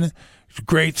women.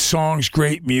 Great songs.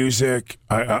 Great music.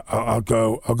 I'll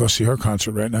go see her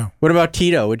concert right now. What about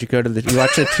Tito? Would you go to you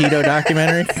watch the Tito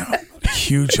documentary?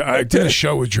 Huge. I did a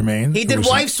show with Jermaine. He did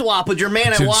Wife Swap with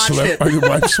Jermaine. I watched it. I did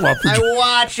Wife Swap with I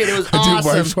watched it. It was awesome. I did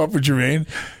Wife Swap with Jermaine.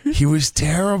 He was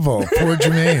terrible. Poor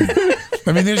Jermaine.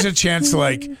 I mean, there's a chance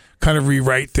to kind of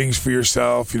rewrite things for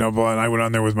yourself, and I went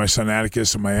on there with my son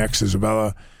Atticus and my ex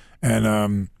Isabella,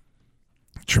 and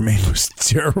Jermaine was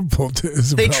terrible to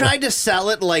Isabella. They tried to sell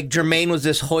it like Jermaine was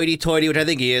this hoity-toity, which I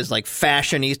think he is, like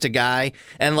fashionista guy,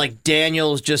 and like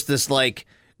Daniel's just this like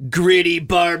gritty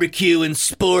barbecue and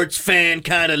sports fan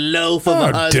kind of loaf of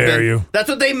a husband. How dare you? That's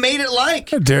what they made it like.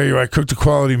 How dare you? I cooked a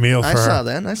quality meal for her. I saw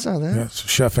that. Yeah, so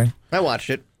chefing. I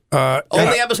watched it.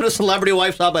 Only episode of Celebrity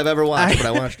Wife Swap I've ever watched, but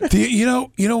I watched it. You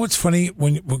know what's funny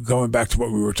when going back to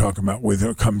what we were talking about when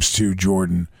it comes to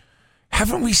Jordan?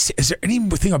 Haven't we? Is there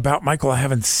anything about Michael I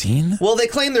haven't seen? Well, they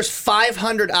claim there's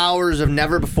 500 hours of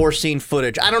never before seen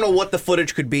footage. I don't know what the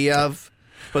footage could be of,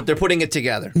 but they're putting it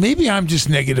together. Maybe I'm just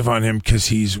negative on him because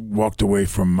he's walked away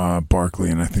from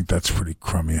Barkley, and I think that's pretty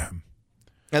crummy of him.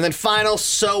 And then final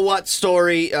so what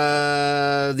story,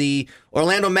 the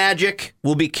Orlando Magic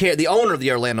will be the owner of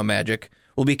the Orlando Magic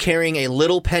will be carrying a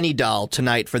little Penny doll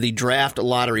tonight for the draft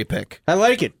lottery pick. I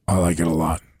like it. I like it a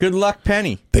lot. Good luck,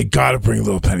 Penny. They got to bring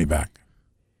Little Penny back.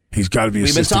 He's got to be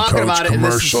assistant coach, about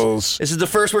commercials. This is the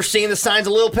first we're seeing the signs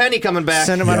of Little Penny coming back.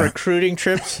 Send him on recruiting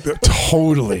trips.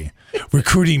 Totally.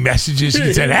 Recruiting messages.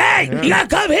 He said, hey, you got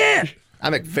to come here.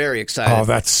 I'm very excited. Oh,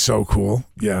 that's so cool.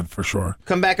 Yeah, for sure.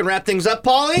 Come back and wrap things up,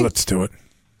 Paulie? Let's do it.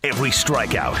 Every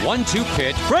strikeout. 1-2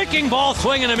 pitch. Breaking ball,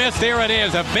 swing and a miss. There it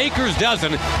is. A baker's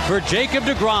dozen for Jacob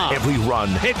deGrom. Every run.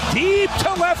 Hit deep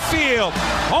to left field.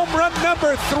 Home run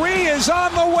number 3 is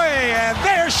on the way, and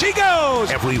there she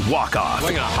goes. Every walk-off.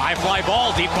 Swing a high fly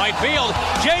ball, deep right field.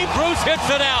 Jay Bruce hits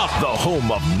it out. The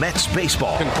home of Mets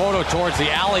baseball. Conforto towards the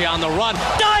alley on the run.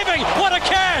 Diving! What a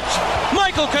catch!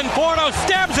 Michael Conforto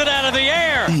stabs it out of the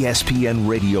air. ESPN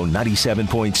Radio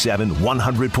 97.7,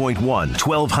 100.1,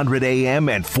 1200 AM,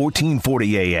 and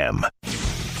 1440 AM.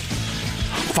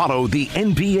 Follow the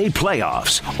NBA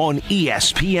playoffs on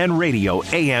ESPN Radio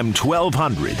AM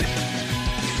 1200.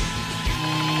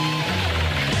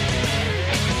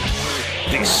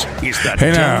 This is the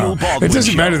Daniel Baldwin It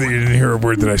doesn't Show. matter that you didn't hear a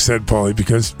word that I said, Paulie,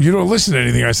 because you don't listen to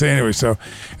anything I say anyway, so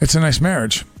it's a nice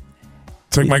marriage.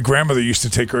 It's like my grandmother used to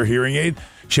take her hearing aid.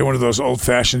 She had one of those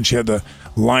old-fashioned, she had the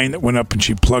line that went up and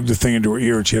she plugged the thing into her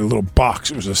ear and she had a little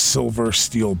box. It was a silver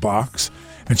steel box.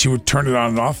 and she would turn it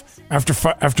on and off.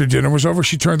 After dinner was over,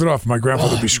 she turned it off. My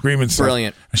grandfather would be screaming stuff.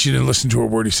 Brilliant. And she didn't listen to a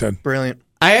word he said. Brilliant.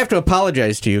 I have to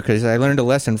apologize to you because I learned a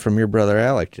lesson from your brother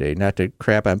Alec today, not to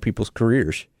crap on people's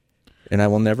careers. And I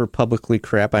will never publicly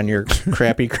crap on your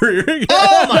crappy career again.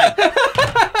 Oh, my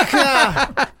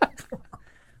God.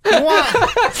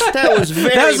 What? That was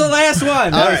very... That was the last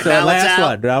one. That was the last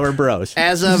one. Now we're bros.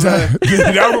 As of...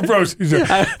 Now we're bros.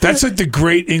 That's like the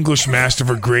great English mastiff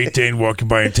or Great Dane walking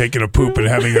by and taking a poop and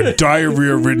having a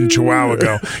diarrhea-ridden chihuahua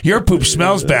go, your poop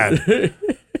smells bad.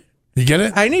 You get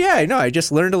it? I know. I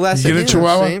just learned a lesson. You get it,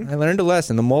 Chihuahua? I learned a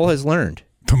lesson. The mole has learned.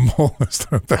 The mole has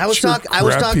learned. I was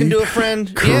talking to a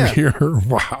friend. Career.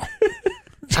 Wow.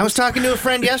 I was talking to a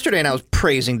friend yesterday, and I was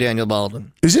praising Daniel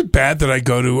Baldwin. Is it bad that I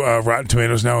go to Rotten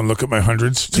Tomatoes now and look at my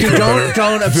hundreds?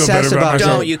 Don't obsess about it.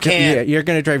 Don't. You can't. Yeah, you're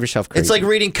going to drive yourself crazy. It's like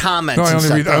reading comments.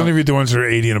 No, I only read the ones that are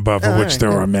 80 and above, of which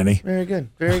there are many. Very good.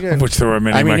 Very good. Of which there are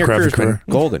many. I mean, your career's career.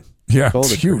 Golden. Yeah,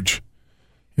 golden. It's huge.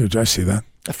 Huge. I see that.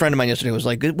 A friend of mine yesterday was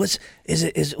like, was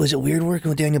it weird working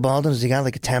with Daniel Baldwin? Has he got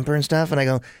like a temper and stuff? And I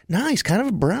go, no, he's kind of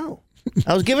a bro.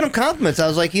 I was giving him compliments. I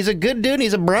was like, he's a good dude and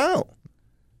he's a bro.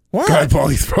 What? God,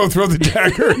 Paulie, throw the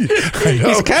dagger. I know.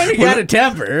 He's kind of got a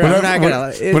temper.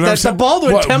 The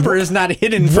Baldwin temper is not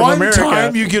hidden from America. One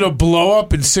time you get a blow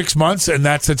up in 6 months, and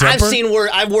that's the temper?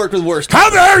 I've worked with worse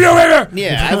tempers. How dare you, Waiter?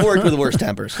 Yeah, I've worked with worse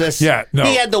tempers. Yeah, no.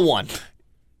 He had the one.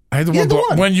 I had the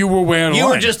one when you were way out of line. You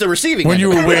were just the receiving when end. You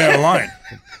were way out of line.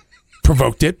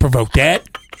 Provoked that.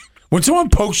 When someone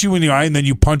pokes you in the eye and then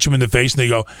you punch them in the face and they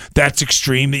go, that's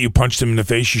extreme that you punched him in the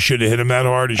face. You should have hit him that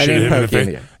hard. You should have hit him in the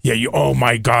face. Yeah, oh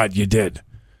my God, you did.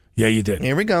 Yeah, you did.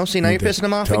 Here we go. See, now you're pissing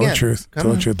him off again. Tell the truth.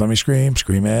 Tell the truth. Let me scream.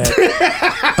 Scream it.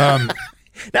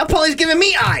 Now Paulie's giving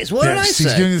me eyes. What did I say?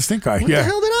 He's giving you the stink eye. What the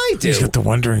hell did I do? He's got the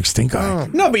wondering stink eye.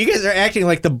 No, but you guys are acting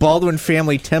like the Baldwin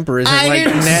family temper isn't I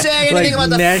didn't say anything about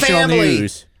the family.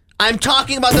 News. I'm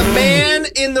talking about the man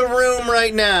in the room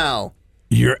right now.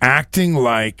 You're acting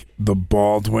like the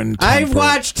Baldwin temper. I've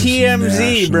watched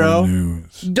TMZ, bro.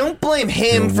 News. Don't blame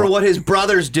him for what his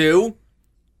brothers do.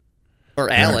 Or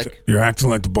Alec. You're acting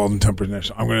like the Baldwin temper.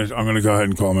 I'm gonna go ahead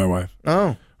and call my wife. Oh.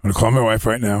 I'm gonna call my wife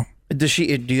right now. Does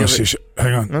she? Do you?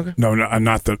 Hang on. Okay. No, I'm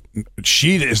not the.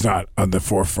 She is not on the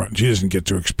forefront. She doesn't get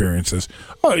to experience this.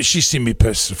 Oh, she's seen me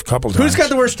piss a couple times. Who's got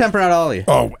the worst temper out of all of you?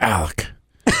 Oh, Alec.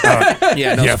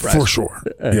 Yeah, for sure.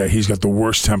 Yeah, he's got the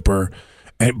worst temper.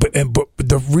 But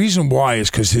the reason why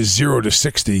is because his 0 to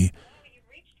 60.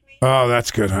 Oh, that's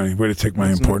good, honey. Way to take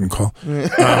my important call.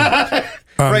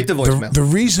 Right to voicemail. The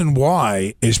reason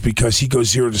why is because he goes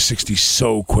 0 to 60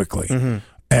 so quickly,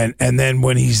 and then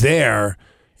when he's there,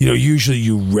 usually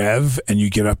you rev and you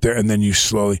get up there, and then you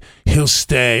slowly. He'll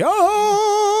stay.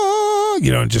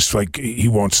 And just like he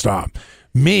won't stop.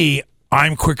 Me,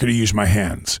 I'm quicker to use my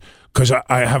hands because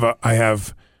I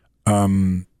have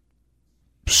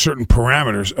certain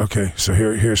parameters. Okay, so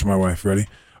here's my wife. Ready?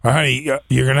 All right, honey,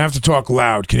 you're going to have to talk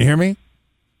loud. Can you hear me?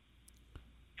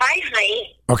 Hi,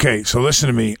 honey. Okay, so listen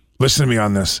to me. Listen to me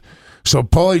on this. So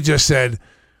Paulie just said,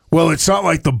 well, it's not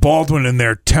like the Baldwin and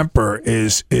their temper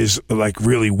is like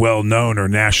really well known or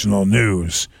national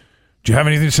news. Do you have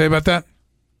anything to say about that?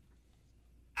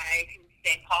 I can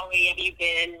say, Paulie, have you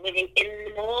been living in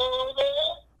the mole?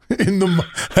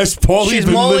 Has Paulie She's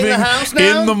been mowing living the house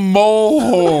now? in the mole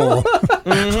hole?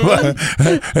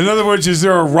 In other words, is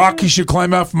there a rock he should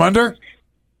climb out from under?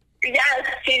 Yes,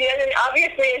 she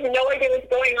obviously has no idea what's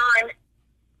going on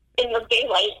in the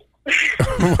daylight.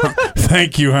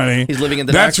 Thank you, honey. He's living in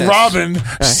the That's darkness. Robin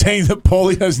saying that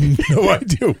Paulie has no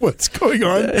idea what's going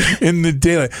on in the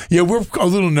daylight. Yeah, we're a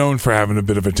little known for having a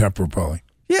bit of a temper, Paulie.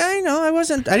 Yeah, I know.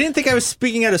 I didn't think I was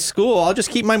speaking out of school. I'll just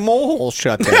keep my mole hole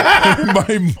shut down.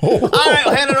 My mole hole. All right,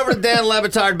 we'll hand it over to Dan Le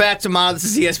Batard. Back tomorrow. This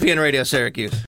is ESPN Radio Syracuse.